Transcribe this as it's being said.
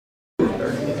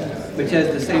together, which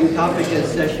has the same topic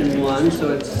as session 1,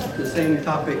 so it's the same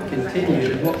topic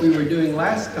continued. And what we were doing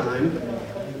last time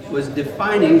was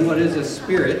defining what is a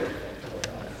spirit,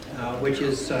 which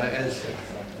is, as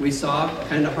we saw,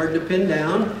 kind of hard to pin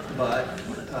down, but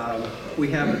we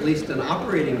have at least an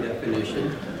operating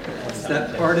definition. It's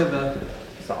that part of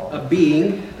a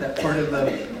being, that part of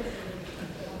a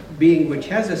being which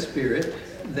has a spirit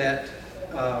that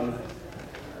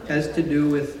has to do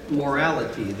with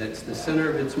morality. That's the center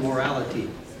of its morality.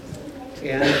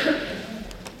 And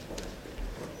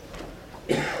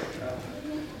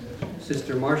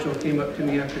Sister Marshall came up to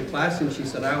me after class and she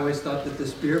said, I always thought that the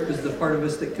spirit was the part of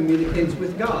us that communicates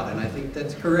with God. And I think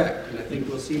that's correct. And I think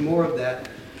we'll see more of that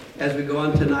as we go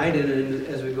on tonight and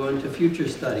as we go into future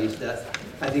studies. That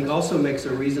I think also makes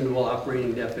a reasonable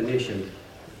operating definition.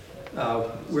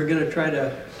 We're going to try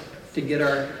to get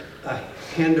our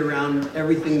hand around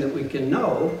everything that we can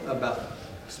know about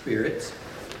spirits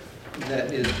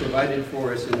that is provided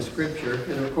for us in Scripture.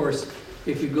 And of course,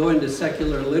 if you go into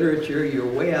secular literature,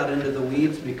 you're way out into the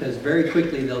weeds because very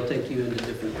quickly they'll take you into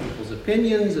different people's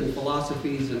opinions and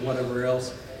philosophies and whatever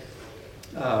else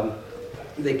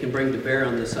they can bring to bear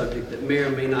on the subject that may or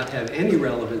may not have any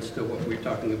relevance to what we're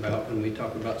talking about when we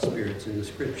talk about spirits in the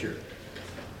Scripture.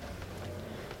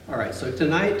 All right, so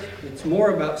tonight it's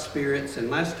more about spirits, and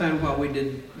last time while we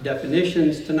did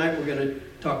definitions, tonight we're going to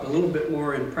talk a little bit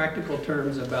more in practical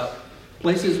terms about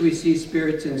places we see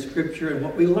spirits in Scripture and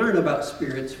what we learn about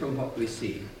spirits from what we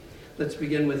see. Let's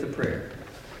begin with a prayer.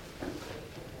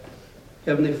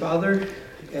 Heavenly Father,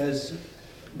 as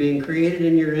being created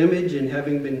in your image and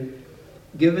having been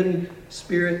given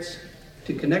spirits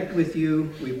to connect with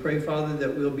you, we pray, Father,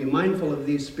 that we'll be mindful of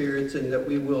these spirits and that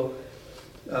we will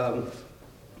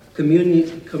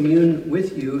commune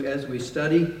with you as we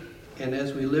study and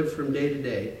as we live from day to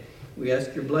day. We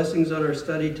ask your blessings on our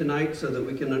study tonight so that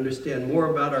we can understand more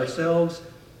about ourselves,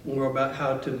 more about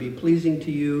how to be pleasing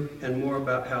to you, and more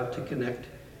about how to connect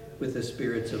with the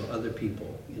spirits of other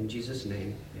people. In Jesus'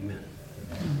 name, amen.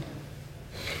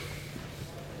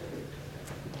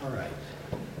 All right.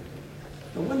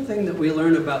 The one thing that we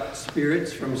learn about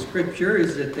spirits from Scripture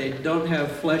is that they don't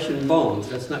have flesh and bones.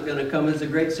 That's not going to come as a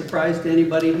great surprise to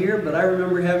anybody here, but I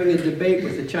remember having a debate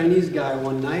with a Chinese guy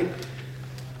one night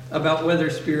about whether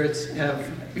spirits have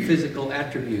physical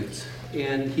attributes.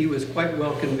 And he was quite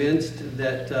well convinced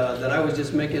that I was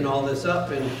just making all this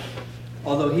up. And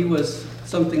although he was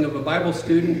something of a Bible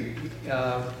student,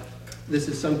 this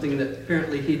is something that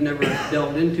apparently he'd never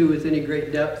delved into with any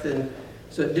great depth. And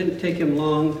so it didn't take him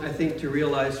long, I think, to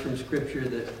realize from Scripture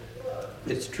that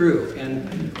it's true.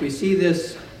 And we see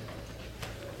this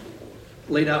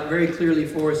laid out very clearly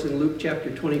for us in Luke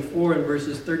chapter 24 and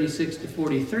verses 36 to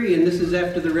 43. And this is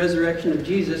after the resurrection of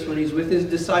Jesus when he's with his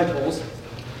disciples.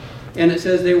 And it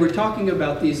says they were talking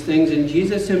about these things and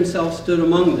Jesus himself stood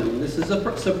among them. This is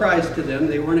a surprise to them.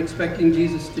 They weren't expecting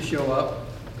Jesus to show up.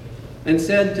 And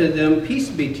said to them, "Peace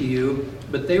be to you."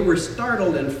 But they were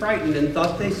startled and frightened and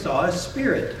thought they saw a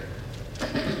spirit.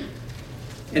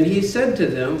 And he said to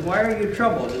them, "Why are you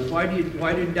troubled? And why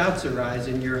do doubts arise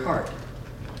in your heart?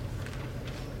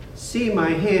 See my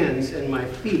hands and my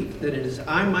feet, that it is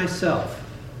I myself.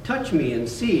 Touch me and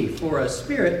see, for a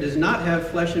spirit does not have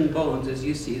flesh and bones as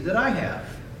you see that I have."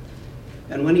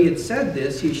 And when he had said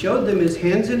this, he showed them his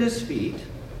hands and his feet.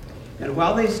 And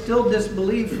while they still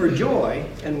disbelieved for joy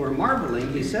and were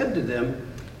marveling, he said to them,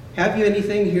 "Have you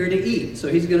anything here to eat?" So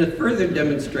he's going to further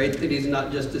demonstrate that he's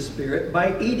not just a spirit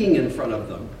by eating in front of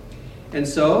them. And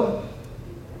so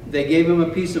they gave him a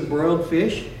piece of broiled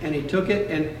fish, and he took it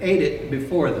and ate it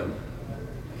before them.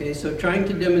 Okay, so trying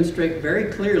to demonstrate very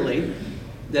clearly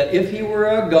that if he were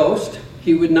a ghost,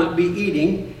 he would not be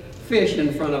eating fish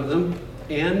in front of them,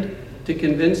 and to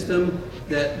convince them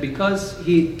that because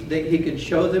he could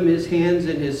show them his hands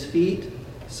and his feet,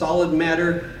 solid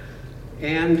matter,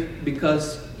 and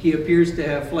because he appears to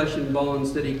have flesh and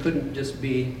bones, that he couldn't just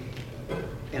be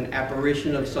an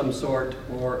apparition of some sort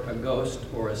or a ghost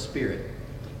or a spirit.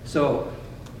 So,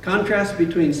 contrast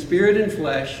between spirit and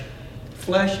flesh.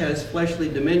 Flesh has fleshly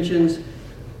dimensions.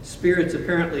 Spirits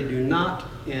apparently do not,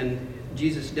 and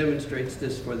Jesus demonstrates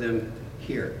this for them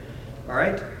here. All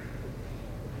right?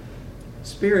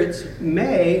 Spirits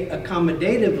may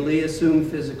accommodatively assume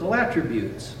physical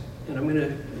attributes. And I'm going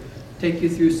to take you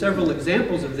through several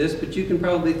examples of this, but you can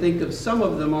probably think of some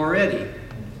of them already.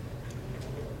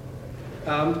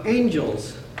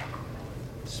 Angels,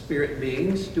 spirit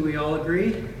beings, do we all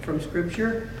agree from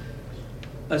Scripture?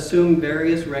 Assume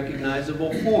various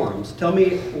recognizable forms. Tell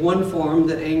me one form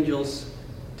that angels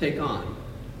take on.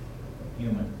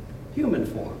 Human. Human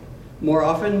form. More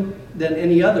often than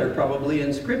any other, probably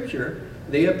in Scripture,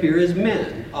 they appear as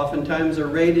men, oftentimes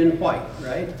arrayed in white,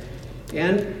 right?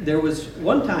 And there was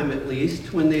one time at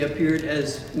least when they appeared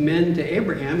as men to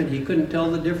Abraham, and he couldn't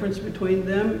tell the difference between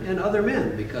them and other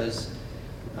men because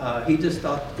he just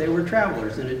thought they were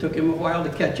travelers, and it took him a while to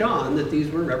catch on that these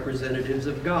were representatives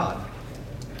of God.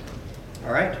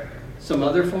 All right, some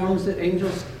other forms that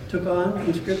angels took on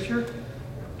in Scripture.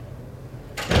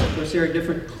 Of course, there are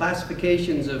different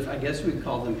classifications of, I guess we'd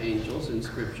call them angels in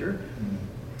Scripture.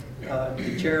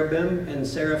 The cherubim and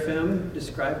seraphim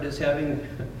described as having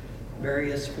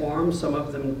various forms, some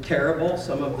of them terrible,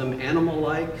 some of them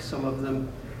animal-like, some of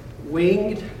them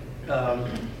winged.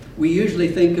 We usually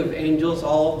think of angels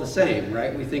all the same,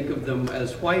 right? We think of them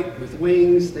as white with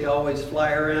wings. They always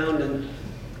fly around, and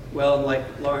well, like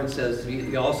Lauren says,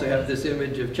 you also have this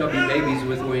image of chubby babies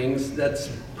with wings. That's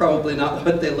probably not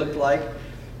what they look like.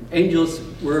 Angels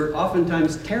were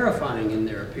oftentimes terrifying in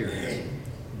their appearance.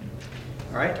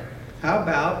 All right, how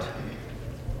about,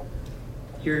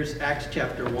 here's Acts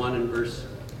chapter 1 and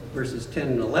verses 10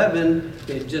 and 11.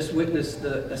 They had just witnessed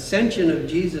the ascension of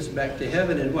Jesus back to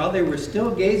heaven, and while they were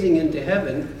still gazing into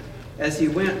heaven, as he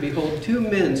went, behold, two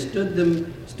men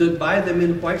stood by them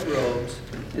in white robes,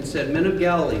 and said, Men of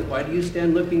Galilee, why do you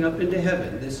stand looking up into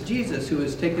heaven? This Jesus who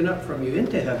is taken up from you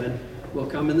into heaven will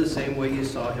come in the same way you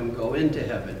saw him go into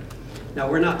heaven. Now,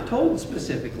 we're not told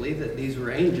specifically that these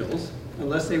were angels,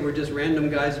 unless they were just random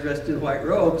guys dressed in white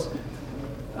robes.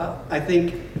 I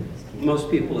think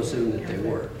most people assume that they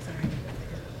were.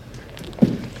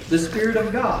 The Spirit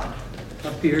of God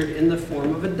appeared in the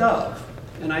form of a dove.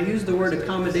 And I use the word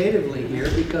accommodatively here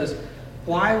because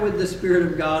why would the Spirit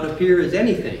of God appear as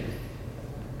anything?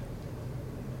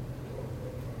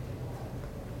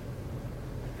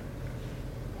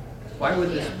 Why would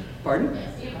this, pardon?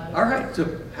 All right,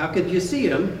 so how could you see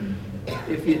him?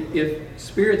 If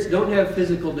spirits don't have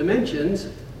physical dimensions,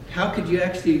 how could you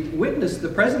actually witness the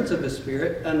presence of a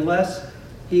spirit unless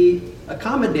he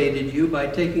accommodated you by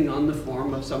taking on the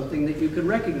form of something that you could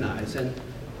recognize? And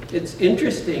it's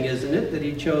interesting, isn't it, that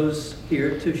he chose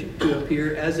here to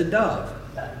appear as a dove.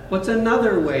 What's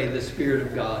another way the Spirit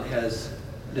of God has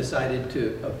decided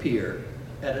to appear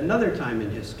at another time in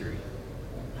history?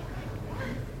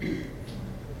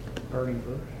 Burning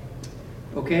bush.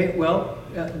 Okay, well,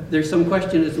 there's some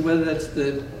question as to whether that's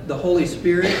the Holy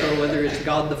Spirit or whether it's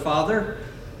God the Father.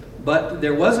 But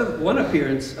there was one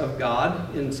appearance of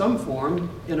God in some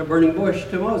form in a burning bush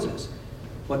to Moses.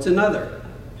 What's another?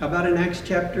 How about in Acts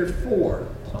chapter 4?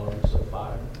 Tongues of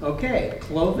fire. Okay,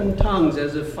 cloven tongues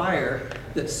as of fire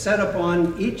that set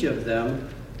upon each of them,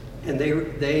 and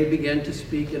they began to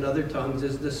speak in other tongues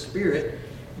as the Spirit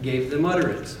gave them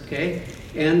utterance. Okay?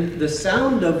 And the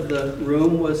sound of the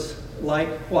room was like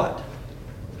what?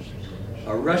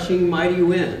 A rushing mighty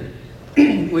wind.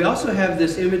 We also have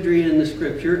this imagery in the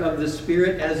Scripture of the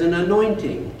Spirit as an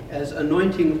anointing, as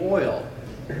anointing oil.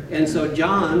 And so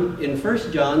John, in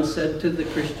 1 John, said to the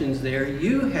Christians there,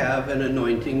 you have an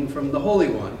anointing from the Holy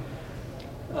One.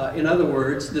 In other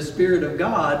words, the Spirit of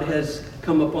God has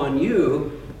come upon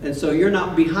you, and so you're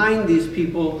not behind these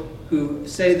people who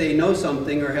say they know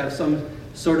something or have some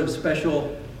sort of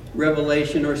special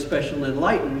revelation or special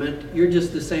enlightenment. You're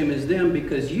just the same as them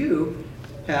because you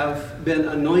have been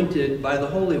anointed by the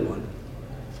Holy One.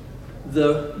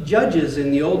 The judges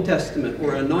in the Old Testament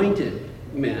were anointed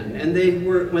men, and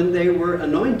when they were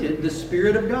anointed, the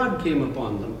Spirit of God came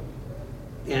upon them.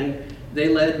 And they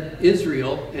led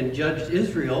Israel and judged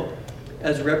Israel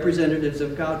as representatives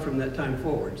of God from that time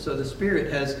forward. So the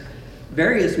Spirit has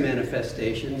various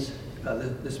manifestations,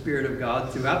 the Spirit of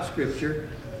God, throughout Scripture.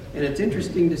 And it's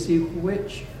interesting to see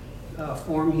which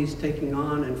form he's taking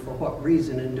on and for what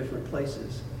reason in different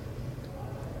places.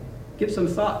 Give some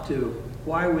thought to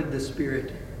why would the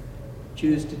Spirit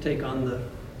choose to take on the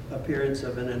appearance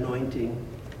of an anointing?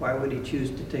 Why would he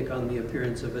choose to take on the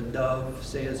appearance of a dove,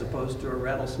 say, as opposed to a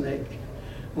rattlesnake?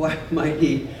 Why might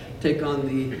he take on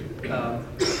the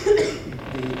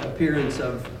appearance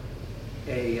of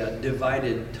a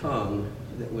divided tongue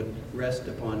that would rest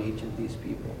upon each of these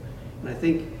people? And I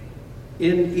think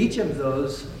in each of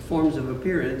those forms of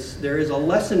appearance, there is a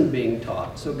lesson being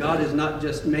taught. So God is not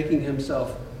just making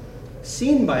himself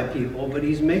seen by people, but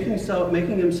he's making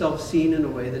himself seen in a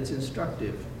way that's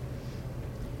instructive.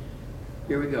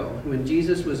 Here we go. When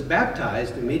Jesus was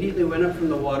baptized, immediately went up from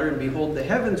the water, and behold, the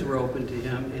heavens were opened to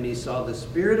him, and he saw the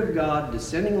Spirit of God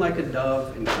descending like a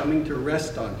dove and coming to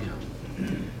rest on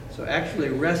him. So actually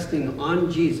resting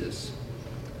on Jesus.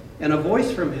 And a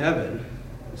voice from heaven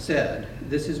said,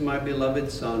 "This is my beloved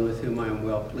Son, with whom I am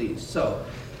well pleased." So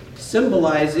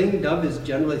symbolizing, dove is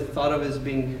generally thought of as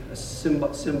being a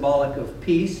symbolic of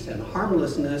peace and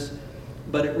harmlessness,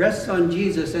 but it rests on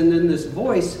Jesus, and then this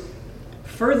voice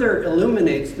further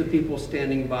illuminates the people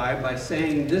standing by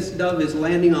saying this dove is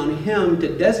landing on him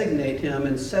to designate him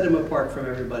and set him apart from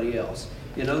everybody else.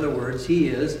 In other words, he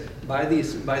is, by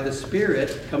the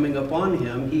Spirit coming upon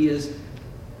him, he is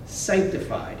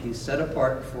sanctified. He's set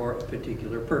apart for a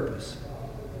particular purpose.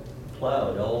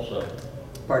 Cloud also.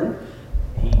 Pardon?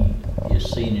 He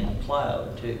is seen in a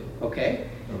cloud too. Okay.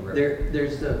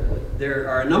 There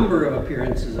are a number of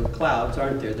appearances of clouds,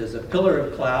 aren't there? There's a pillar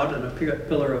of cloud and a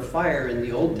pillar of fire in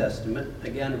the Old Testament.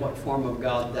 Again, what form of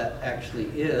God that actually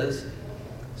is.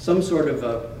 Some sort of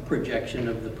a projection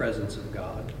of the presence of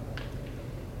God.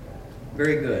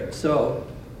 Very good. So,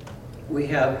 we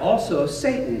have also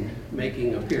Satan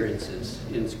making appearances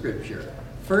in Scripture.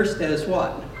 First as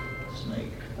what?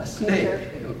 Snake. A snake,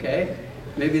 okay?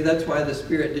 Maybe that's why the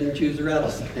Spirit didn't choose a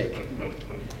rattlesnake.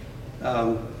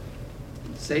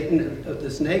 Satan, the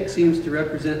snake seems to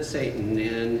represent Satan,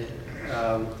 and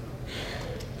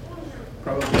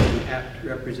probably an apt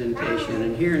representation.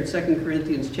 And here in 2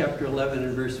 Corinthians chapter 11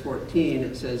 and verse 14,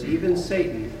 it says, even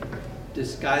Satan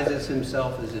disguises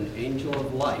himself as an angel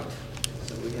of light.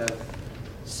 So we have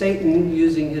Satan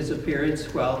using his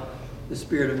appearance. Well, the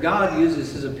Spirit of God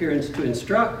uses his appearance to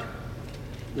instruct.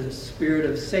 The spirit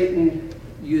of Satan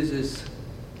uses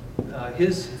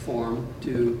his form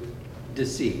to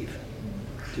deceive,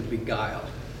 to beguile.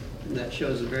 And that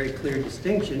shows a very clear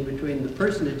distinction between the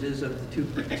personages of the two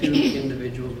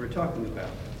individuals we're talking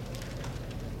about.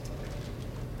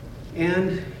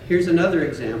 And here's another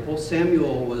example.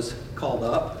 Samuel was called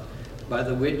up by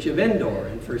the witch of Endor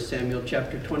in 1 Samuel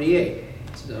chapter 28.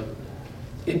 It's an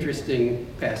interesting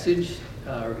passage.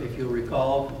 If you'll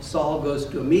recall, Saul goes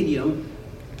to a medium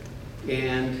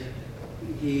and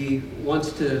he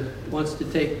wants to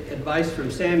take advice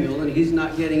from Samuel, and he's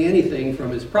not getting anything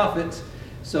from his prophets.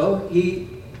 So he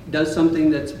does something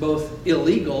that's both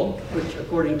illegal, which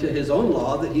according to his own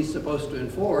law that he's supposed to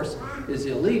enforce is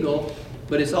illegal,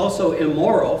 but it's also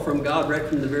immoral from God right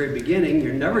from the very beginning.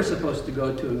 You're never supposed to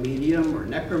go to a medium or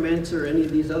necromancer or any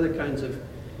of these other kinds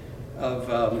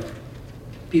of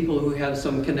people who have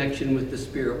some connection with the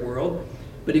spirit world.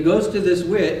 But he goes to this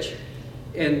witch,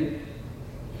 and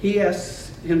he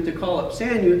asks him to call up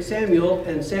Samuel,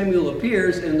 and Samuel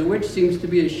appears, and the witch seems to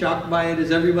be as shocked by it as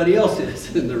everybody else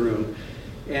is in the room.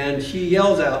 And she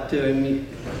yells out to him,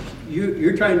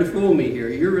 you're trying to fool me here.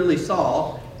 You're really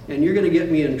Saul, and you're going to get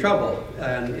me in trouble.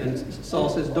 And Saul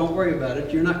says, don't worry about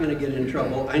it. You're not going to get in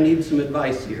trouble. I need some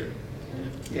advice here.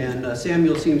 And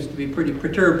Samuel seems to be pretty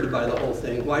perturbed by the whole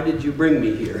thing. Why did you bring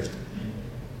me here?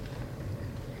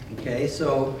 Okay,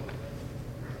 so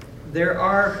there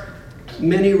are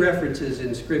many references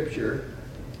in Scripture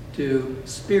to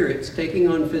spirits taking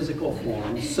on physical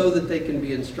forms so that they can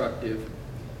be instructive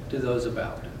to those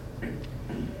about.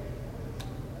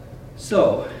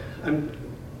 So, I'm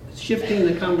shifting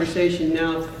the conversation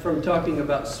now from talking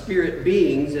about spirit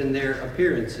beings and their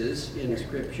appearances in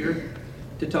Scripture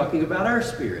to talking about our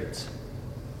spirits.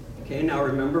 Okay, now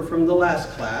remember from the last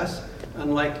class,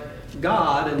 unlike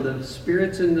God and the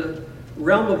spirits in the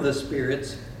realm of the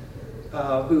spirits,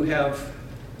 who have,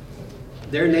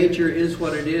 their nature is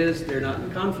what it is, they're not in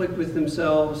conflict with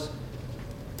themselves.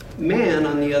 Man,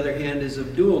 on the other hand, is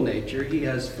of dual nature. He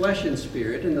has flesh and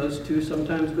spirit, and those two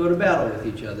sometimes go to battle with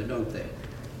each other, don't they?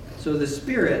 So the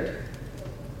spirit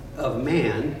of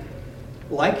man,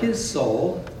 like his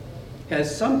soul,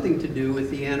 has something to do with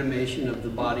the animation of the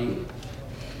body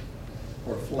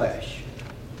or flesh.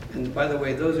 And by the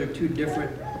way, those are two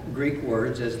different Greek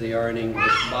words as they are in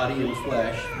English, body and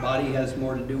flesh. Body has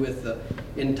more to do with the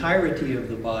entirety of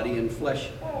the body, and flesh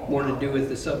more to do with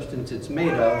the substance it's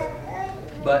made of.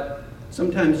 But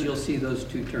sometimes you'll see those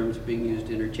two terms being used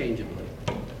interchangeably.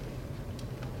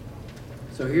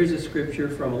 So here's a scripture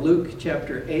from Luke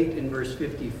chapter 8 and verse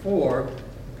 54.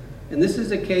 And this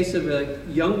is a case of a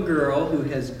young girl who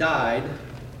has died.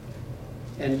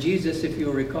 And Jesus, if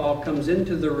you'll recall, comes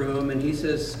into the room and he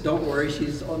says, don't worry,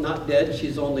 she's not dead,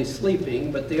 she's only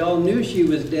sleeping. But they all knew she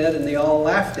was dead, and they all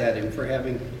laughed at him for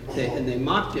and they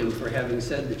mocked him for having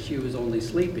said that she was only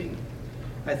sleeping.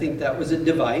 I think that was a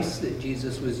device that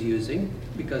Jesus was using,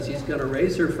 because he's going to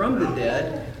raise her from the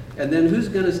dead, and then who's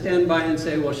going to stand by and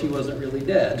say, well, she wasn't really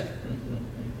dead?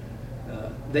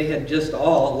 They had just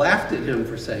all laughed at him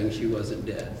for saying she wasn't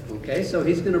dead. Okay, so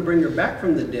he's going to bring her back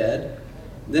from the dead.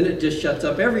 Then it just shuts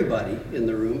up everybody in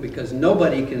the room, because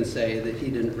nobody can say that he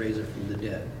didn't raise her from the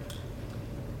dead.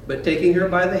 But taking her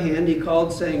by the hand, he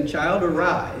called, saying, child,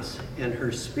 arise. And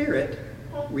her spirit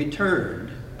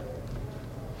returned.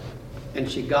 And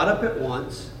she got up at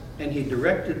once, and he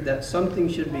directed that something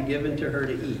should be given to her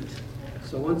to eat.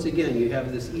 So once again, you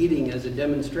have this eating as a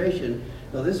demonstration.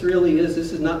 Now this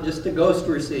is not just a ghost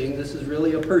we're seeing, this is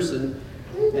really a person,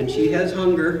 and she has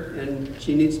hunger, and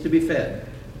she needs to be fed.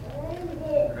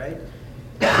 Right?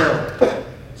 So,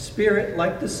 spirit,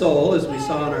 like the soul, as we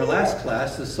saw in our last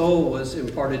class, the soul was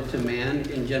imparted to man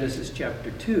in Genesis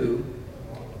chapter 2,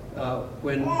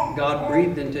 when God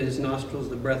breathed into his nostrils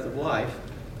the breath of life.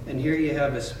 And here you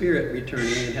have a spirit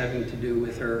returning and having to do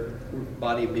with her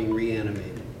body being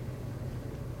reanimated.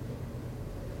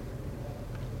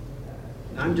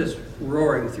 I'm just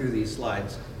roaring through these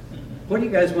slides. What do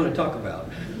you guys want to talk about?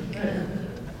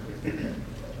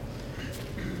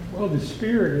 Well, the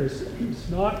spirit it's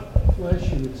not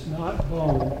flesh and it's not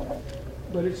bone,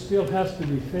 but it still has to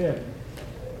be fed.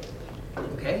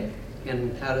 Okay.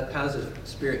 And how does the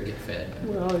spirit get fed?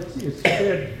 Well, it's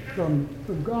fed from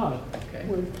God. Okay.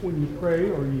 When you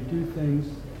pray or you do things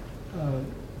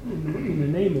in the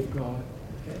name of God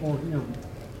or Him.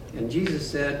 And Jesus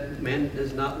said, man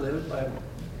does not live by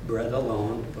bread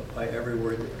alone, but by every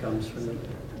word that comes from the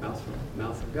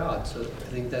mouth of God. So I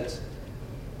think that's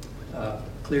a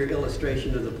clear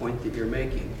illustration of the point that you're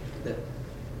making, that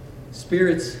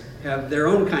spirits have their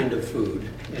own kind of food,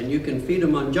 and you can feed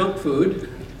them on junk food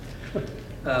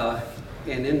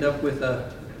and end up with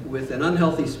an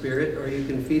unhealthy spirit, or you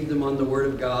can feed them on the Word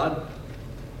of God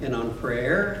and on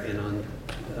prayer and on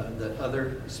the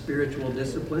other spiritual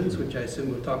disciplines, which I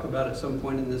assume we'll talk about at some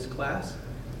point in this class,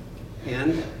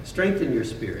 and strengthen your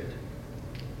spirit.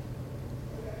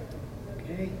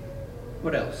 Okay,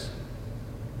 what else?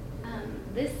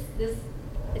 This is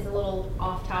a little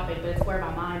off topic, but it's where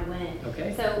my mind went.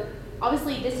 Okay. So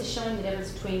obviously this is showing the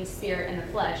difference between the spirit and the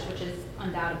flesh, which is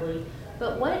undoubtedly.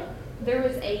 But there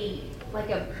was a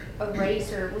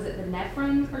race, or was it the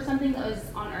Nephilim or something that was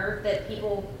on Earth that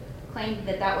people claimed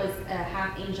that was a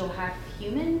half angel, half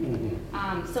human.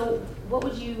 Mm-hmm. So what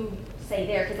would you say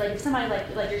there? Because if somebody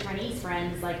like your Chinese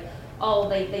friends, they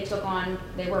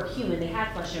were human, they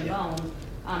had flesh and bone.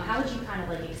 How would you kind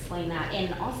of explain that?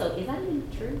 And also, is that even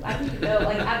true? I don't even know.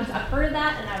 I've heard of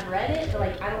that and I've read it,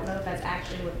 but I don't know if that's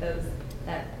actually what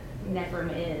that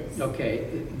Nephilim is. Okay,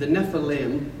 the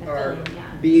Nephilim are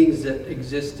yeah. beings that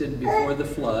existed before the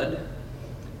flood.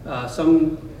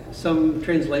 Some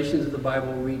translations of the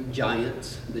Bible read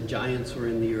giants. The giants were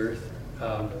in the earth.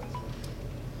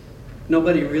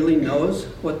 Nobody really knows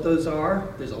what those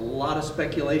are. There's a lot of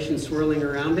speculation swirling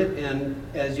around it, and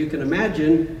as you can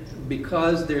imagine,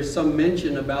 because there's some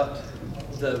mention about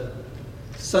the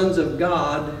sons of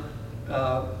God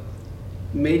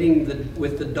mating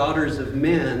with the daughters of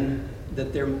men,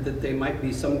 that they might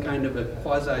be some kind of a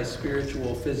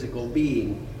quasi-spiritual physical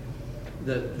being.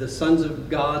 The sons of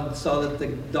God saw that the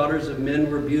daughters of men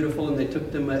were beautiful, and they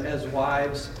took them as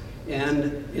wives,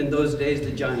 and in those days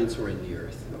the giants were in the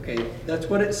earth. Okay, that's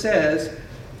what it says,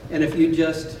 and if you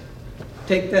just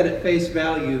take that at face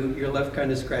value, you're left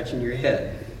kind of scratching your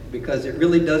head, because it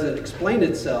really doesn't explain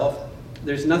itself.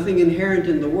 There's nothing inherent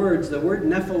in the words. The word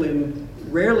Nephilim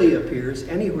rarely appears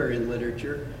anywhere in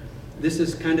literature. This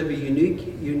is kind of a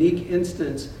unique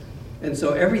instance, and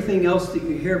so everything else that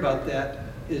you hear about that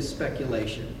is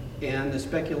speculation, and the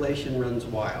speculation runs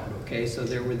wild. Okay, so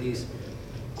there were these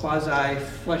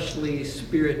quasi-fleshly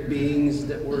spirit beings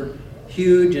that were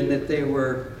huge, and that they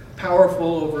were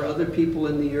powerful over other people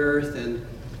in the earth, and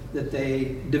that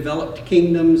they developed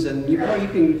kingdoms, and you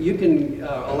can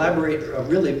elaborate a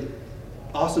really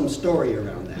awesome story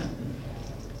around that.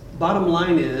 Bottom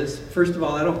line is, first of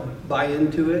all, I don't buy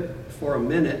into it for a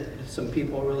minute. Some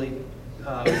people really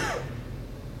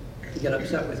get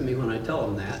upset with me when I tell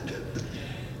them that.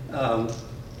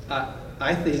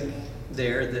 I think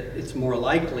that it's more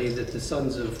likely that the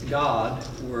sons of God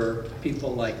were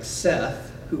people like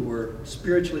Seth, who were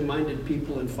spiritually minded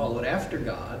people and followed after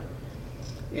God.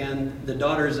 And the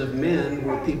daughters of men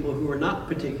were people who were not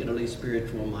particularly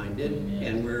spiritual minded.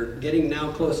 And we're getting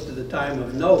now close to the time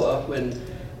of Noah, when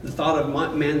the thought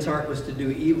of man's heart was to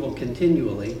do evil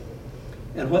continually.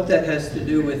 And what that has to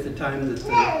do with the time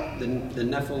that the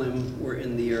Nephilim were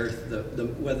in the earth,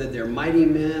 whether they're mighty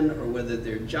men or whether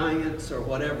they're giants or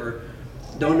whatever,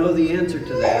 don't know the answer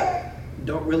to that.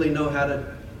 Don't really know how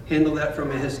to handle that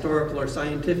from a historical or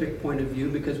scientific point of view,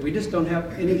 because we just don't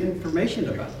have any information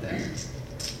about that.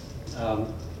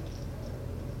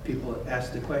 People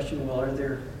ask the question, well, are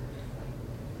there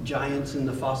giants in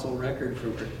the fossil record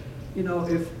from Earth?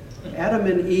 If Adam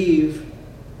and Eve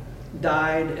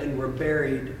died and were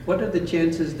buried, what are the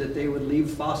chances that they would leave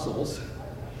fossils?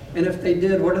 And if they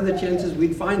did, what are the chances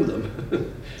we'd find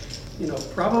them?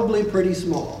 Probably pretty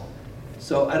small.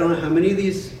 So I don't know how many of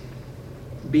these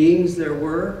beings there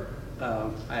were.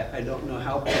 I don't know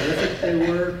how prolific they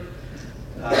were.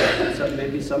 So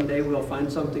maybe someday we'll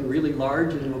find something really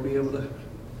large and we'll be able to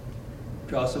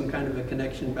draw some kind of a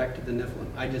connection back to the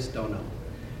Nephilim. I just don't know.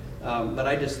 But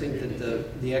I just think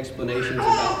that the explanations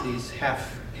about these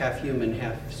half human,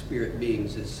 half spirit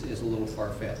beings is a little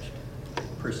far-fetched,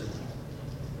 personally.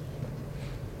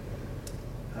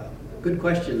 Good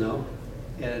question, though,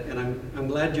 and I'm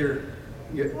glad you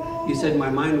said my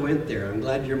mind went there. I'm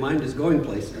glad your mind is going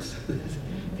places.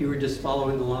 If you were just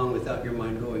following along without your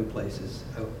mind going places,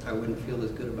 I wouldn't feel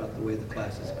as good about the way the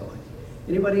class is going.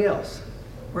 Anybody else?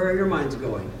 Where are your minds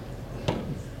going?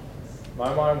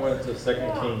 My mind went to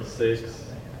 2 Kings 6.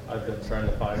 I've been trying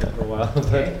to find it for a while.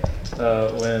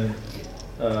 But when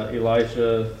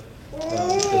Elisha,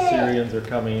 the Syrians are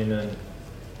coming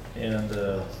and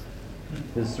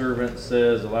his servant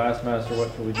says, "Alas, master,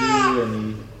 what shall we do?"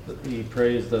 And he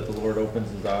prays that the Lord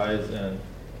opens his eyes, and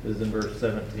this is in verse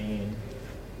 17.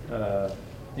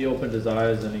 He opened his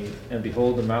eyes, and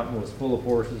behold, the mountain was full of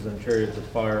horses and chariots of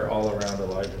fire all around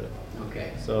Elijah.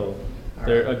 Okay. So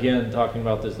they're again talking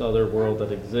about this other world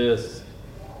that exists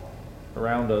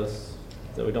around us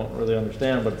that we don't really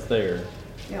understand, but it's there.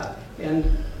 Yeah, and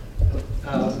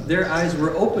their eyes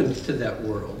were opened to that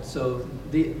world. So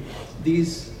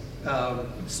these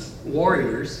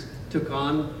warriors took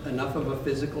on enough of a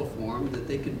physical form that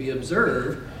they could be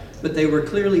observed, but they were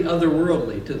clearly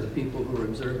otherworldly to the people who were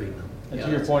observing them. And to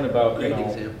your point about, great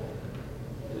example.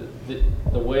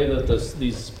 The way that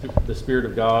the Spirit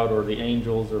of God or the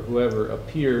angels or whoever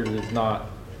appears is not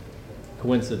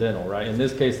coincidental, right? In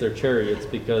this case, they're chariots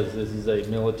because this is a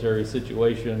military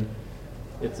situation.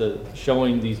 It's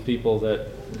showing these people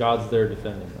that God's there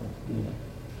defending them. Mm-hmm.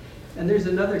 And there's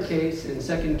another case in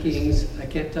 2 Kings. I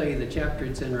can't tell you the chapter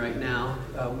it's in right now.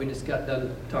 We just got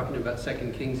done talking about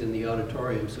 2 Kings in the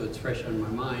auditorium, so it's fresh on my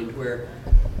mind, where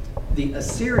the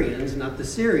Assyrians, not the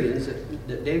Syrians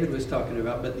that David was talking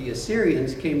about, but the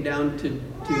Assyrians came down to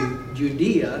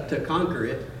Judea to conquer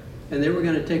it, and they were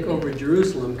going to take over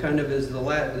Jerusalem, kind of as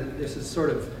this is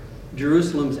sort of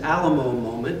Jerusalem's Alamo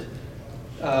moment.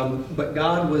 But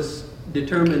God was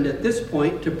determined at this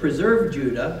point to preserve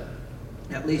Judah,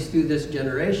 at least through this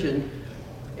generation.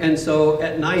 And so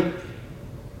at night,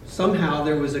 somehow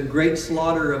there was a great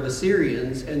slaughter of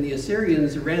Assyrians, and the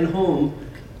Assyrians ran home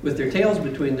with their tails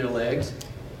between their legs,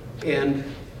 and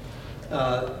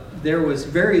there was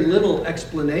very little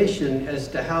explanation as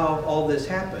to how all this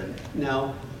happened.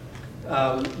 Now,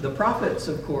 the prophets,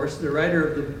 of course, the writer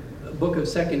of the book of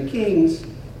 2 Kings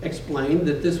explained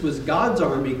that this was God's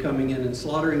army coming in and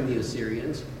slaughtering the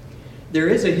Assyrians. There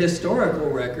is a historical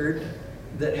record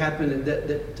that happened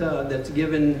that's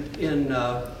given in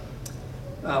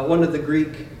one of the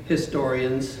Greek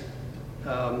historians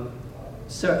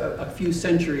a few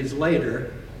centuries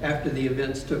later, after the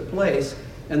events took place,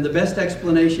 and the best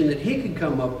explanation that he could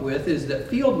come up with is that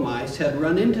field mice had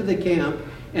run into the camp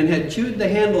and had chewed the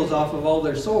handles off of all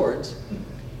their swords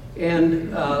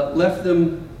and left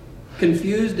them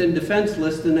confused and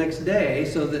defenseless the next day,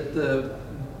 so that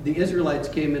the Israelites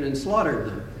came in and slaughtered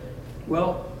them.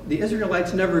 Well, the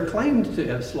Israelites never claimed to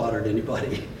have slaughtered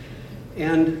anybody.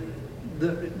 And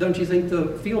don't you think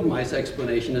the field mice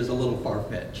explanation is a little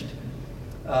far-fetched?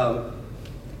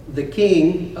 The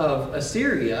king of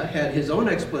Assyria had his own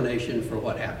explanation for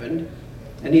what happened,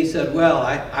 and he said, well,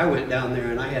 I went down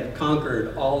there and I had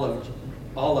conquered all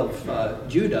of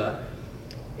Judah,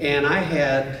 and I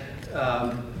had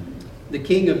the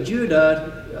king of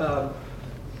Judah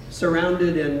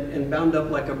surrounded and bound up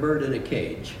like a bird in a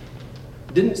cage.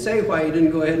 Didn't say why he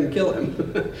didn't go ahead and kill him.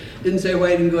 Didn't say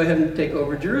why he didn't go ahead and take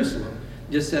over Jerusalem.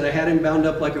 Just said I had him bound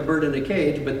up like a bird in a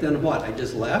cage, but then what? I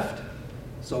just left?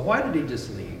 So why did he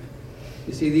just leave?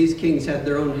 You see, these kings had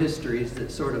their own histories that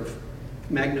sort of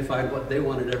magnified what they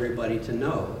wanted everybody to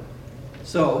know.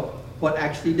 So what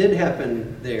actually did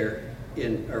happen there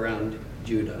around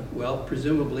Judah? Well,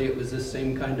 presumably it was this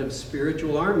same kind of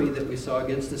spiritual army that we saw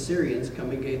against the Syrians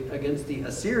coming against the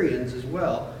Assyrians as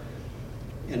well,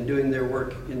 and doing their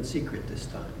work in secret this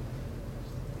time.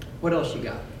 What else you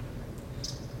got?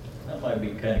 That might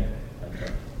be kind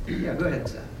of... Yeah, go ahead,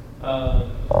 Seth.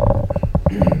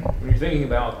 When you're thinking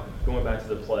about going back to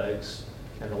the plagues,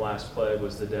 and the last plague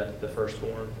was the death of the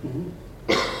firstborn,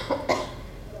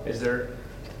 is there,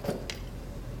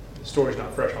 the story's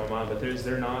not fresh on my mind, but is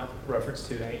there not reference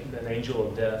to an angel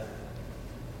of death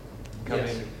coming?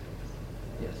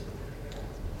 Yes.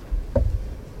 Yes.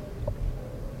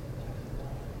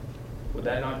 Would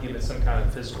that not give it some kind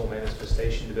of physical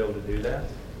manifestation to be able to do that?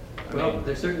 I Well, mean,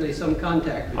 there's certainly some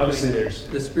contact Obviously between there's-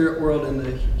 the spirit world and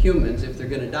the humans if they're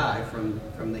going to die from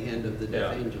the hand of the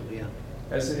death Yeah. angel. Yeah,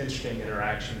 that's an interesting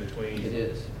interaction it between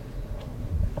is.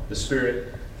 the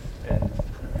spirit and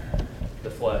the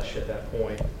flesh at that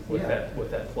point with Yeah.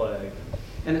 that plague.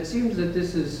 And it seems that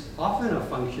this is often a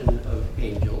function of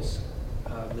angels,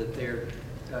 that they're,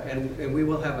 and we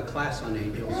will have a class on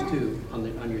angels too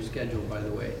on your schedule, by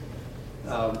the way.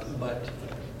 But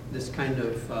this kind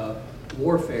of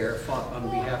warfare fought on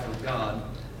behalf of God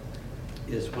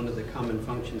is one of the common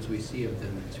functions we see of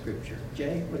them in Scripture.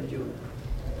 Jay, what did you?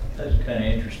 That's kind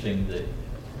of interesting that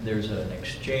there's an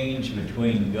exchange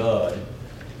between God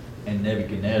and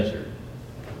Nebuchadnezzar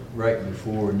right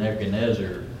before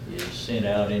Nebuchadnezzar is sent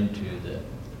out into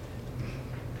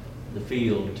the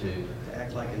field to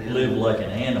Act like an animal. live like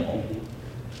an animal.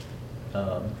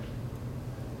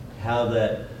 How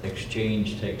that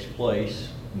exchange takes place,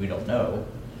 we don't know,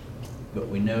 but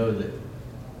we know that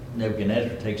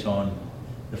Nebuchadnezzar takes on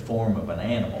the form of an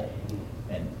animal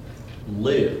and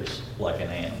lives like an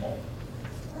animal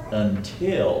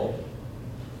until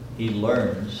he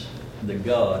learns that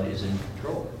God is in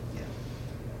control. Yeah.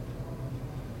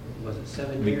 Was it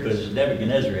 7 years? Because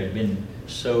Nebuchadnezzar had been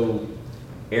so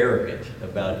arrogant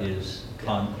about his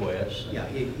conquest. Yeah,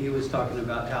 he was talking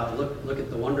about how, look at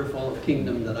the wonderful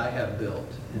kingdom that I have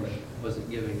built, and he wasn't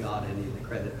giving God any of the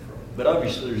credit for it. But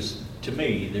obviously, to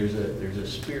me, there's a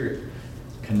spirit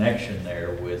connection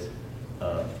there with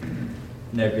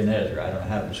Nebuchadnezzar. I don't know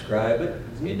how to describe it.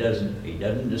 He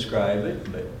doesn't describe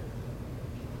it, but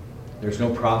there's no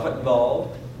prophet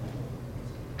involved.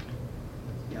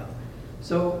 Yeah.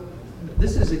 So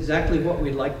this is exactly what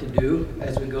we'd like to do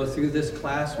as we go through this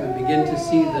class. We begin to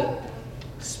see the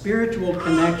spiritual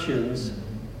connections,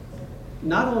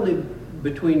 not only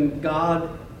between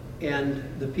God and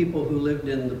the people who lived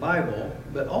in the Bible,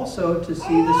 but also to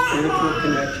see the spiritual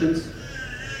connections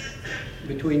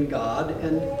between God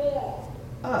and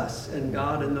us, and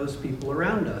God and those people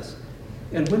around us.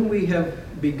 And when we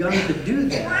have begun to do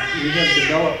that, we have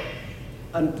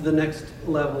developed the next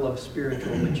level of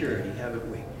spiritual maturity, haven't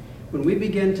we? When we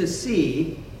begin to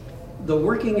see the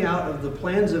working out of the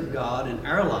plans of God in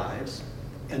our lives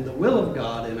and the will of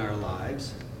God in our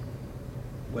lives,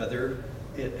 whether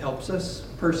it helps us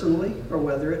personally or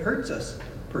whether it hurts us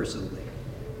personally.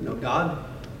 You know, God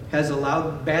has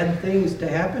allowed bad things to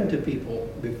happen to people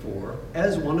before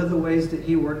as one of the ways that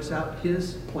he works out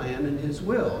his plan and his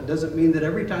will. It doesn't mean that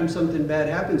every time something bad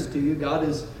happens to you, God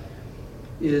is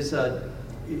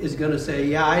going to say,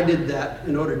 yeah, I did that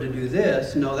in order to do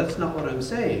this. No, that's not what I'm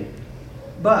saying.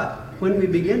 But when we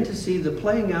begin to see the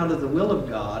playing out of the will of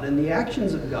God and the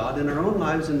actions of God in our own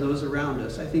lives and those around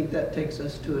us, I think that takes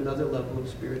us to another level of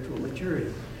spiritual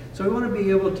maturity. So we want to be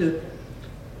able to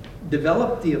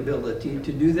develop the ability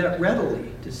to do that readily,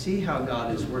 to see how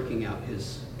God is working out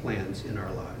his plans in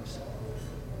our lives.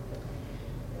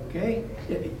 Okay?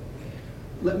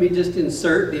 Let me just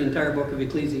insert the entire book of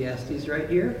Ecclesiastes right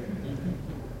here,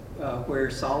 where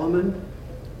Solomon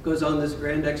goes on this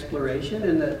grand exploration,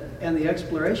 and the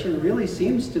exploration really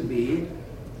seems to be,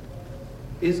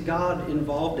 is God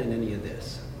involved in any of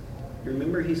this?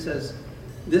 Remember, he says,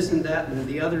 this and that and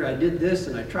the other, I did this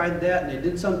and I tried that and I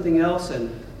did something else,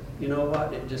 and you know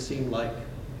what? It just seemed like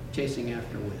chasing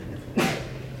after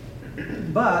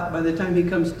wind. But by the time he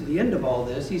comes to the end of all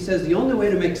this, he says the only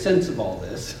way to make sense of all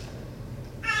this,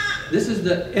 this is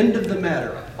the end of the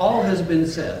matter. All has been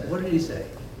said. What did he say?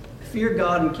 Fear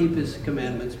God and keep his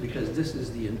commandments, because this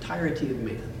is the entirety of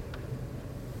man.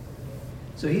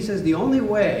 So he says the only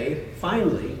way,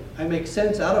 finally, I make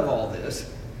sense out of all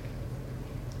this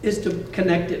is to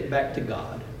connect it back to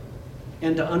God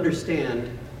and to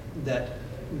understand that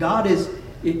God is,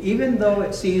 even though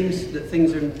it seems that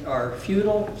things are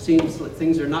futile, seems that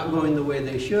things are not going the way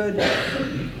they should,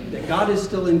 that God is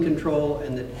still in control,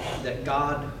 and that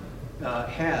God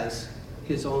has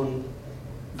his own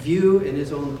view and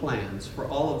his own plans for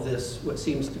all of this, what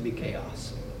seems to be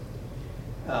chaos.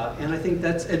 And I think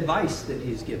that's advice that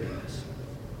he's giving us.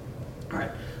 All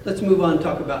right, let's move on and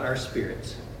talk about our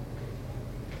spirits.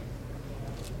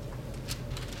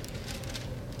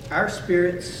 Our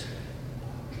spirit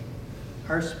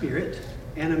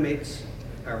animates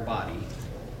our body,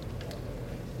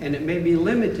 and it may be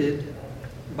limited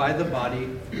by the body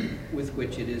with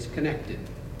which it is connected,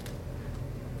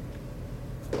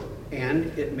 and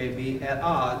it may be at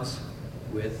odds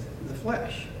with the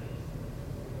flesh.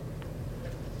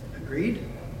 Agreed?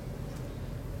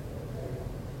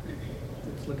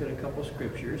 Let's look at a couple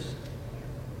scriptures.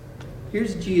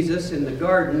 Here's Jesus in the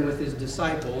garden with his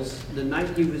disciples the night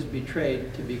he was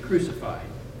betrayed to be crucified.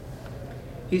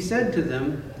 He said to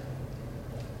them,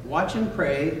 Watch and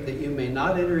pray that you may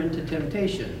not enter into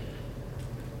temptation.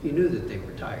 He knew that they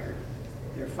were tired.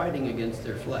 They're fighting against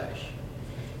their flesh.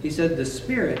 He said, the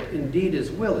spirit indeed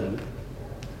is willing,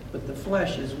 but the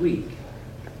flesh is weak.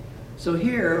 So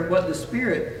here, what the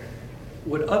spirit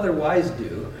would otherwise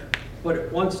do, what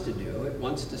it wants to do, it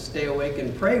wants to stay awake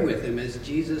and pray with him as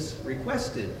Jesus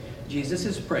requested. Jesus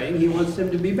is praying. He wants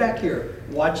them to be back here,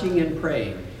 watching and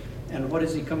praying. And what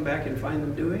does he come back and find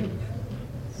them doing?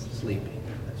 Sleeping.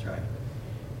 That's right.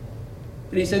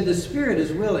 And he said, the spirit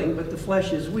is willing, but the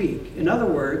flesh is weak. In other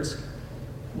words,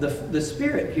 the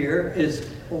spirit here is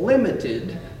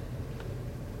limited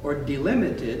or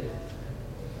delimited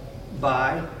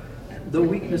by the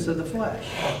weakness of the flesh.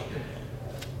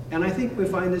 And I think we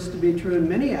find this to be true in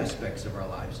many aspects of our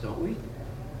lives, don't we?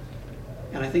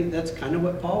 And I think that's kind of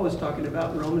what Paul was talking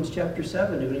about in Romans chapter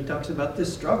 7 when he talks about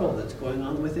this struggle that's going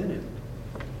on within him.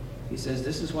 He says,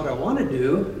 this is what I want to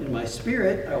do in my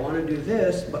spirit. I want to do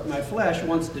this, but my flesh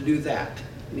wants to do that.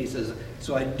 And he says,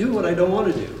 so I do what I don't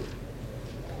want to do.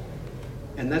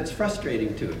 And that's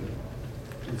frustrating to him.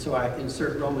 And so I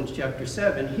insert Romans chapter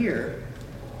 7 here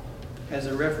as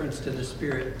a reference to the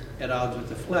spirit at odds with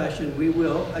the flesh. And we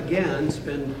will, again,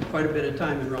 spend quite a bit of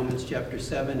time in Romans chapter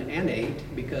 7 and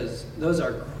 8 because those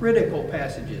are critical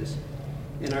passages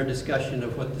in our discussion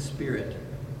of what the Spirit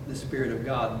of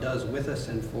God does with us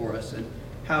and for us and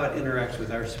how it interacts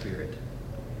with our spirit.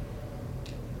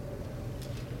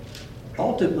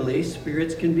 Ultimately,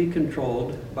 spirits can be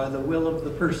controlled by the will of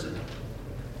the person.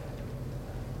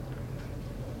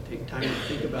 Take time to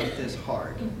think about this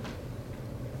hard.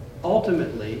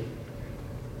 Ultimately,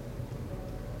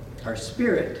 our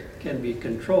spirit can be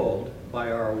controlled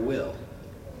by our will.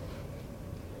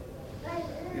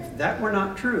 If that were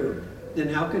not true, then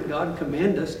how could God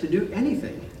command us to do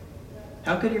anything?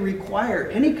 How could he require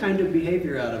any kind of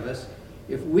behavior out of us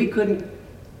if we couldn't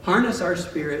harness our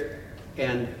spirit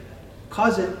and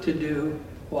cause it to do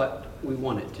what we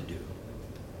want it to do?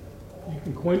 You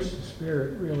can quench the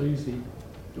spirit real easy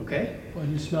Okay? by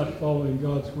just not following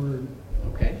God's word.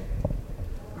 Okay.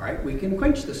 All right, we can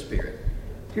quench the spirit.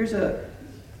 Here's a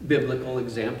biblical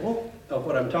example of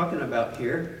what I'm talking about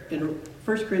here. In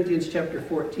 1 Corinthians chapter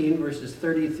 14, verses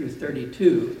 30 through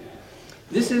 32,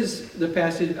 this is a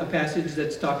passage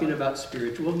that's talking about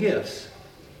spiritual gifts.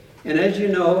 And as you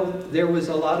know, there was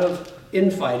a lot of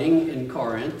infighting in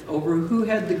Corinth over who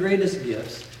had the greatest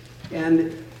gifts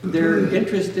and their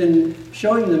interest in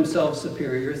showing themselves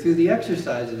superior through the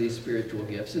exercise of these spiritual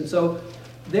gifts. And so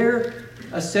their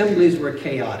assemblies were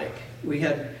chaotic. We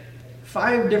had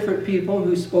 5 different people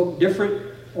who spoke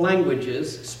different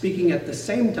languages speaking at the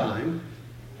same time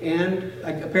and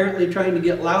apparently trying to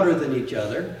get louder than each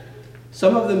other.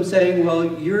 Some of them saying,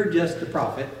 well, you're just a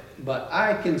prophet, but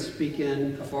I can speak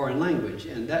in a foreign language,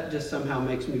 and that just somehow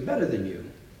makes me better than you.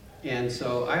 And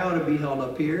so I ought to be held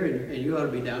up here, and you ought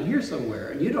to be down here somewhere.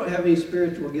 And you don't have any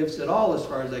spiritual gifts at all, as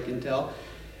far as I can tell.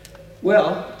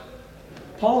 Well,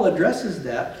 Paul addresses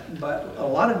that by a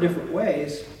lot of different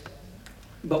ways.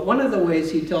 But one of the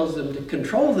ways he tells them to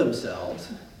control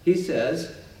themselves, he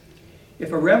says,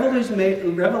 if a revelation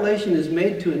is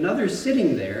made to another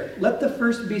sitting there, let the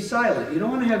first be silent. You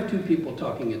don't want to have 2 people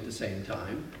talking at the same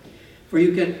time. For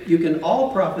you can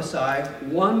all prophesy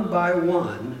one by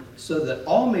one, so that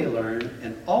all may learn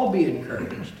and all be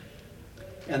encouraged.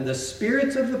 And the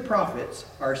spirits of the prophets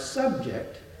are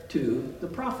subject to the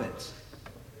prophets.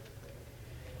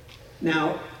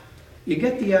 Now, you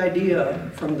get the idea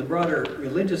from the broader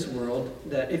religious world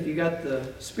that if you got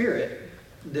the spirit,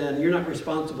 then you're not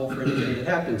responsible for anything that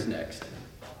happens next.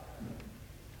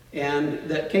 And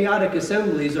that chaotic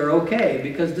assemblies are okay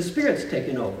because the Spirit's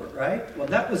taken over, right? Well,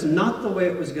 that was not the way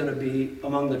it was going to be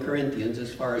among the Corinthians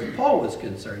as far as Paul was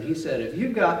concerned. He said, if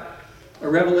you've got a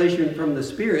revelation from the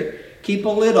Spirit, keep a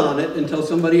lid on it until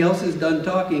somebody else is done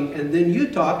talking, and then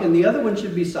you talk, and the other one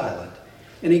should be silent.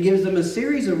 And he gives them a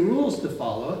series of rules to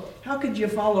follow. How could you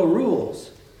follow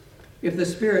rules if the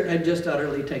Spirit had just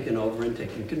utterly taken over and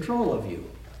taken control of you?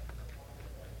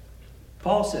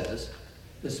 Paul says,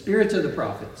 the spirits of the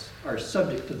prophets are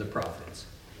subject to the prophets.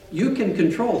 You can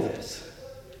control this.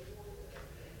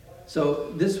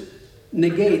 So this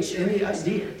negates any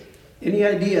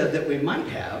idea that we might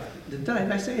have. Did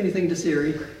I say anything to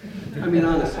Siri? I mean,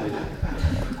 honestly.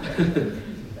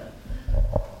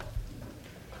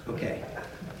 Okay.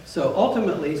 So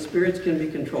ultimately, spirits can be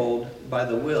controlled by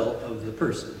the will of the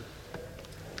person.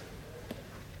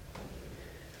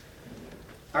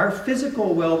 Our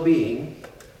physical well-being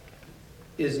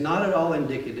is not at all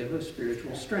indicative of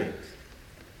spiritual strength,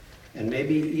 and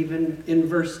maybe even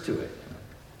inverse to it.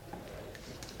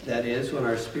 That is, when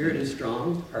our spirit is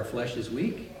strong, our flesh is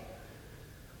weak,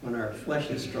 When our flesh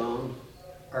is strong,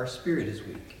 our spirit is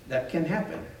weak. That can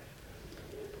happen.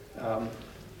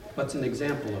 What's an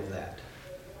example of that?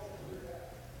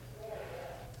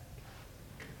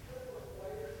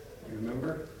 You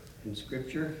remember in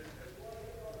Scripture?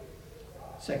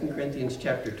 2 Corinthians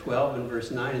chapter 12 and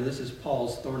verse 9, and this is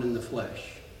Paul's thorn in the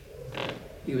flesh.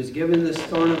 He was given this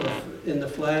thorn in the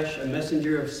flesh, a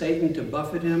messenger of Satan to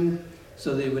buffet him,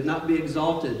 so that he would not be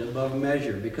exalted above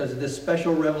measure because of this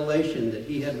special revelation that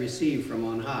he had received from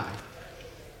on high.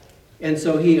 And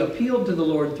so he appealed to the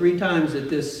Lord 3 times that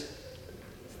this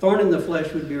thorn in the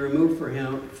flesh would be removed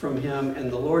from him,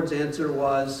 and the Lord's answer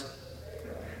was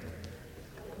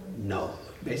no.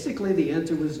 Basically, the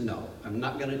answer was no. I'm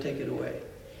not going to take it away.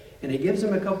 And he gives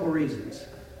him a couple reasons.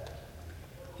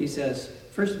 He says,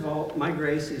 first of all, my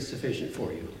grace is sufficient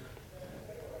for you.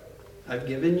 I've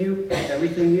given you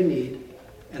everything you need,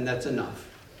 and that's enough.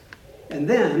 And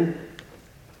then,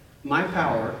 my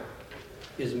power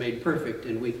is made perfect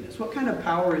in weakness. What kind of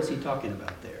power is he talking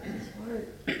about there? His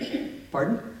word.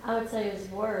 Pardon? I would say his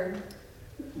word.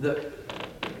 The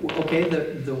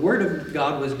word of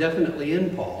God was definitely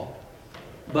in Paul,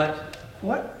 but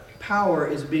what power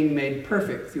is being made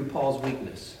perfect through Paul's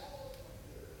weakness?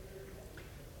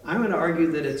 I'm going to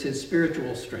argue that it's his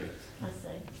spiritual strength. I see.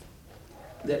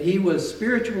 That he was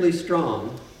spiritually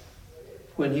strong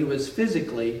when he was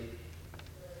physically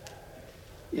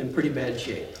in pretty bad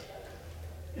shape.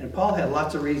 And Paul had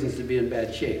lots of reasons to be in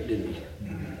bad shape, didn't he?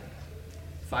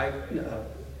 5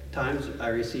 times I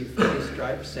received 50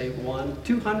 stripes, save 1.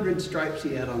 200 stripes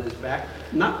he had on his back,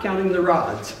 not counting the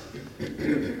rods.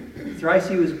 Thrice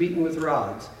he was beaten with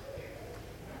rods.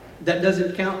 That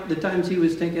doesn't count the times he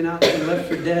was taken out and left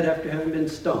for dead after having been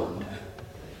stoned.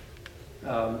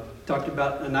 Talked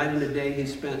about a night and a day he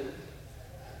spent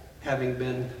having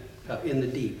been in the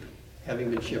deep,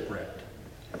 having been shipwrecked.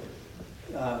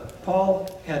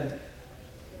 Paul had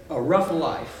a rough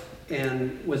life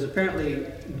and was apparently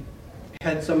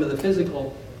had some of the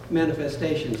physical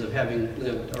manifestations of having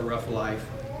lived a rough life.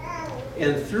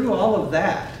 And through all of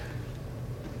that,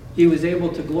 he was able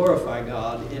to glorify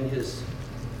God in his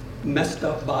messed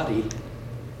up body.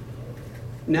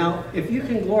 Now, if you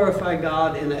can glorify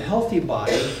God in a healthy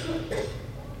body,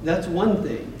 that's one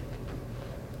thing.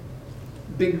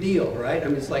 Big deal, right? I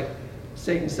mean, it's like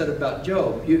Satan said about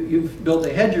Job. You've built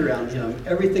a hedge around him.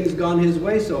 Everything's gone his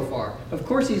way so far. Of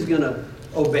course he's going to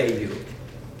obey you.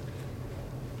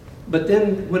 But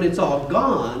then when it's all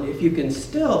gone, if you can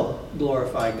still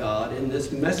glorify God in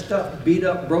this messed up, beat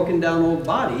up, broken down old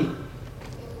body,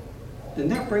 then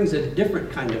that brings a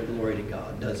different kind of glory to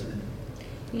God, doesn't it?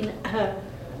 You know, I'm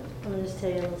going to just tell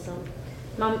you a little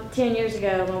something. 10 years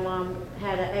ago, my mom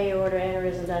had an aorta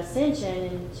aneurysm dissection,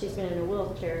 and she's been in a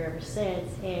wheelchair ever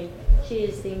since. And she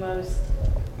is the most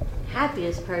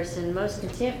happiest person, most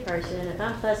content person. And if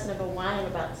I'm fussing up and whining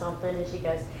about something, and she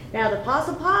goes, "Now the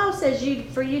Apostle Paul says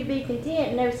for you to be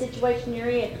content in every situation you're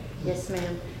in." Yes,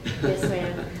 ma'am. Yes,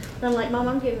 ma'am. And I'm like, "Mom,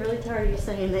 I'm getting really tired of you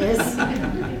saying this."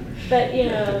 But you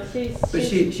know, But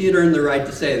she had earned the right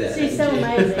to say that. She's so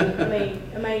amazing. I mean,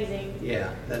 amazing. Yeah,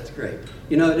 that's great.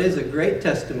 You know, it is a great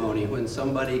testimony when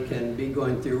somebody can be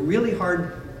going through really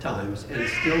hard times and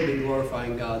still be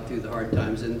glorifying God through the hard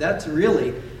times. And that's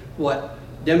really what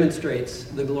demonstrates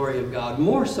the glory of God,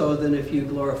 more so than if you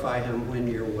glorify Him when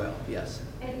you're well. Yes?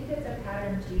 I think it's a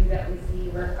pattern, too, that we see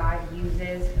where God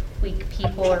uses weak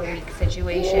people or weak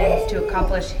situations to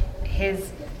accomplish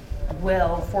His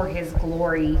will for His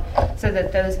glory, so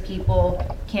that those people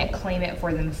can't claim it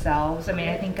for themselves. I mean,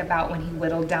 I think about when He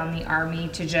whittled down the army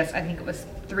to just, I think it was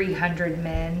 300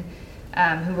 men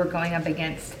who were going up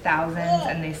against thousands,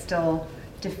 and they still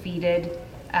defeated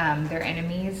their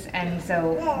enemies. And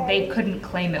so they couldn't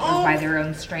claim it was by their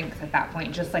own strength at that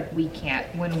point, just like we can't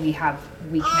when we have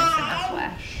weakness in our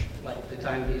flesh. Like the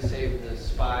time He saved the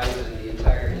spies and the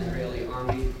entire Israeli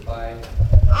army by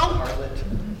a harlot,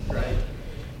 right?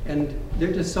 And there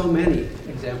are just so many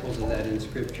examples of that in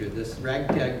Scripture. This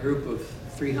ragtag group of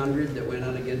 300 that went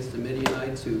out against the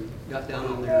Midianites who got down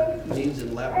on their knees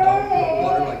and lapped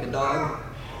water like a dog.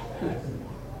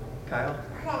 Kyle?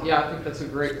 Yeah, I think that's a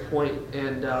great point.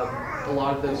 And a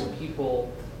lot of those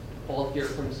people, Paul here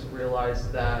comes to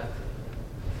realize that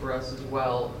for us as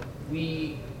well,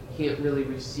 we can't really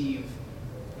receive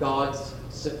God's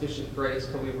sufficient grace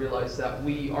until we realize that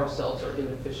we ourselves are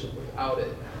inefficient without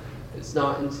it. It's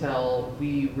not until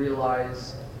we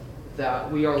realize that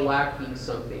we are lacking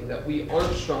something, that we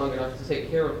aren't strong enough to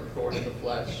take care of the thorn in the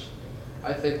flesh.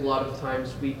 I think a lot of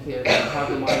times we can have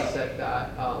the mindset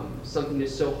that something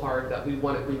is so hard that we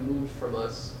want it removed from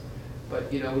us. But,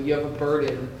 when you have a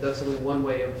burden, that's only one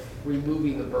way of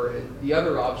removing the burden. The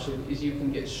other option is you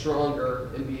can get stronger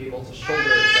and be able to shoulder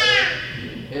it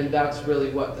better. And that's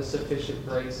really what the sufficient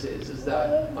grace is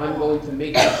that I'm going to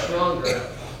make you stronger,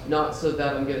 not so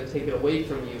that I'm going to take it away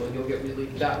from you and you'll get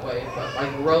relief that way, but by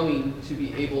growing to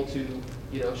be able to,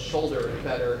 shoulder it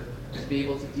better, to be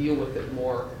able to deal with it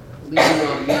more. Leaning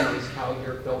on me is how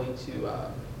you're going to,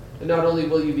 and not only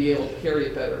will you be able to carry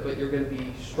it better, but you're going to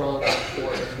be stronger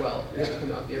for it as well. You're going to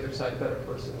come out the other side a better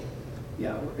person.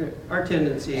 Yeah, our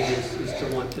tendency is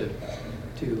to want to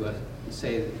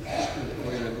say that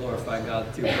we're going to glorify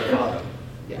God through bravado.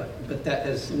 Yeah. But that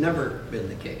has never been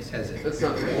the case, has it? That's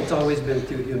not true. It's always been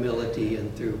through humility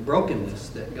and through brokenness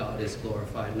that God is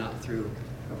glorified, not through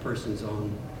a person's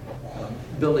own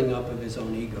building up of his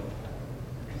own ego.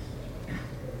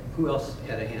 Who else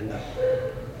had a hand up? I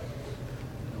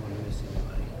don't want to miss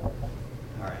anybody.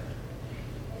 All right.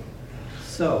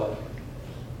 So,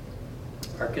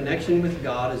 our connection with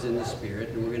God is in the Spirit,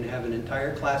 and we're going to have an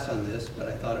entire class on this, but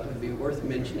I thought it would be worth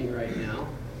mentioning right now.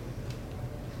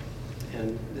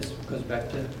 And this goes back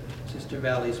to Sister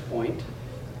Valley's point.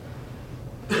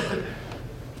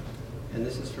 And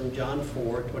this is from John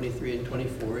 4:23 and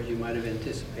 24, as you might have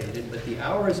anticipated. But the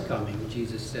hour is coming,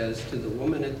 Jesus says, to the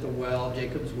woman at the well,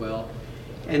 Jacob's well,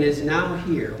 and is now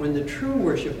here, when the true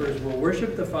worshipers will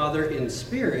worship the Father in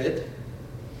spirit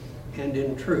and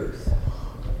in truth.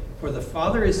 For the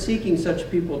Father is seeking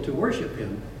such people to worship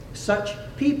him. Such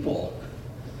people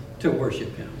to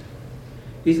worship him.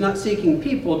 He's not seeking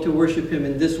people to worship him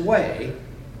in this way.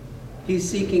 He's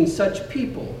seeking such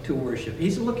people to worship.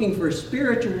 He's looking for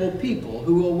spiritual people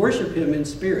who will worship him in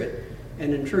spirit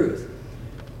and in truth.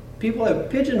 People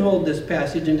have pigeonholed this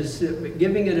passage into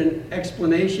giving it an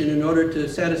explanation in order to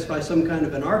satisfy some kind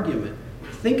of an argument.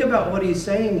 Think about what he's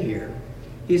saying here.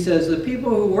 He says, the people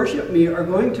who worship me are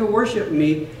going to worship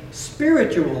me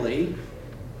spiritually,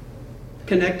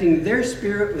 connecting their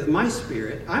spirit with my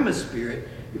spirit. I'm a spirit.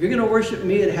 If you're going to worship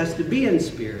me, it has to be in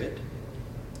spirit,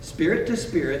 spirit to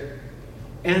spirit,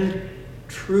 and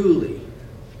truly.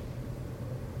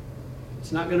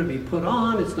 It's not going to be put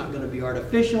on, it's not going to be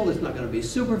artificial, it's not going to be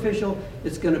superficial,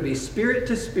 it's going to be spirit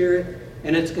to spirit,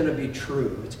 and it's going to be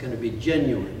true. It's going to be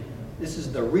genuine. This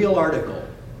is the real article.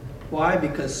 Why?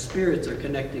 Because spirits are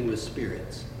connecting with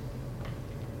spirits.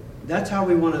 That's how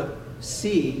we want to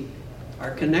see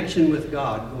our connection with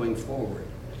God going forward.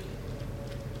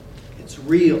 It's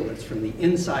real. It's from the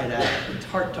inside out. It's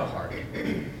heart to heart.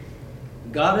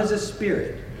 God is a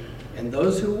spirit, and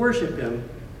those who worship him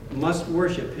must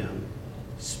worship him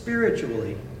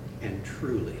spiritually and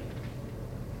truly.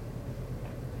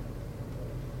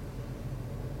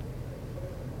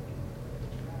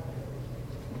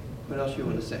 What else you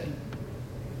want to say?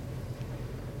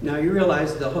 Now you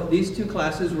realize these two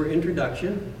classes were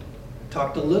introduction.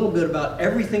 Talked a little bit about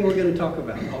everything we're going to talk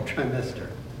about all trimester.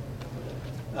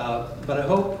 But I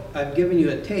hope I've given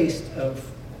you a taste of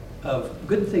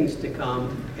good things to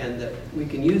come, and that we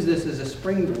can use this as a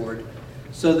springboard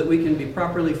so that we can be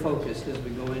properly focused as we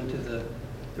go into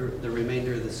the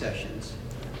remainder of the sessions.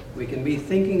 We can be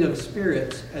thinking of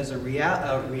spirits as a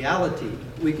reality.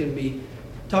 We can be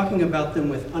talking about them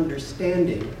with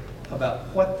understanding about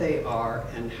what they are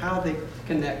and how they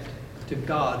connect to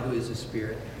God, who is a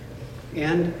spirit,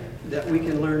 and that we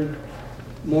can learn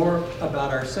more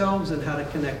about ourselves and how to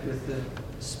connect with the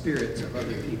spirits of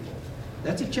other people.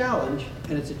 That's a challenge,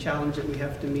 and it's a challenge that we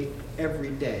have to meet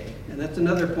every day. And that's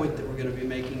another point that we're going to be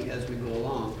making as we go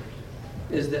along,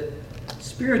 is that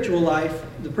spiritual life,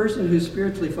 the person who's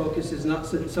spiritually focused is not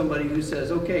somebody who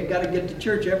says, okay, got to get to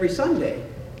church every Sunday.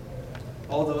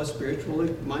 Although a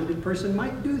spiritually minded person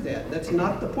might do that. That's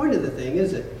not the point of the thing,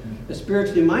 is it? A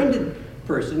spiritually minded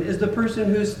person is the person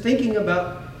who's thinking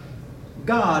about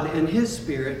God and his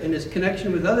spirit and his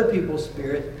connection with other people's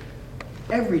spirit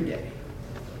every day.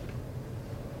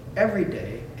 Every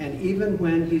day, and even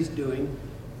when he's doing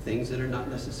things that are not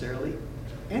necessarily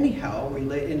anyhow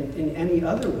in any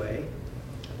other way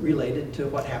related to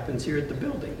what happens here at the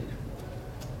building.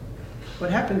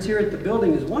 What happens here at the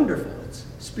building is wonderful. It's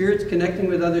spirits connecting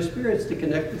with other spirits to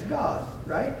connect with God,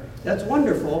 right? That's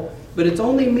wonderful, but it's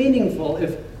only meaningful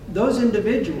if those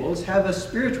individuals have a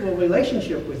spiritual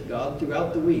relationship with God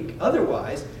throughout the week.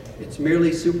 Otherwise, it's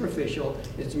merely superficial,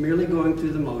 it's merely going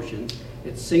through the motions,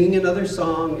 it's singing another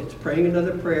song, it's praying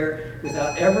another prayer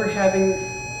without ever having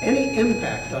any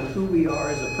impact on who we are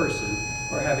as a person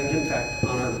or having impact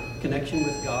on our connection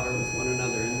with God or with one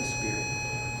another in the Spirit.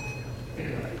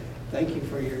 All right. Thank you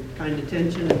for your kind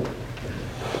attention, and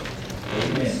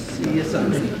Amen. see you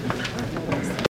Sunday.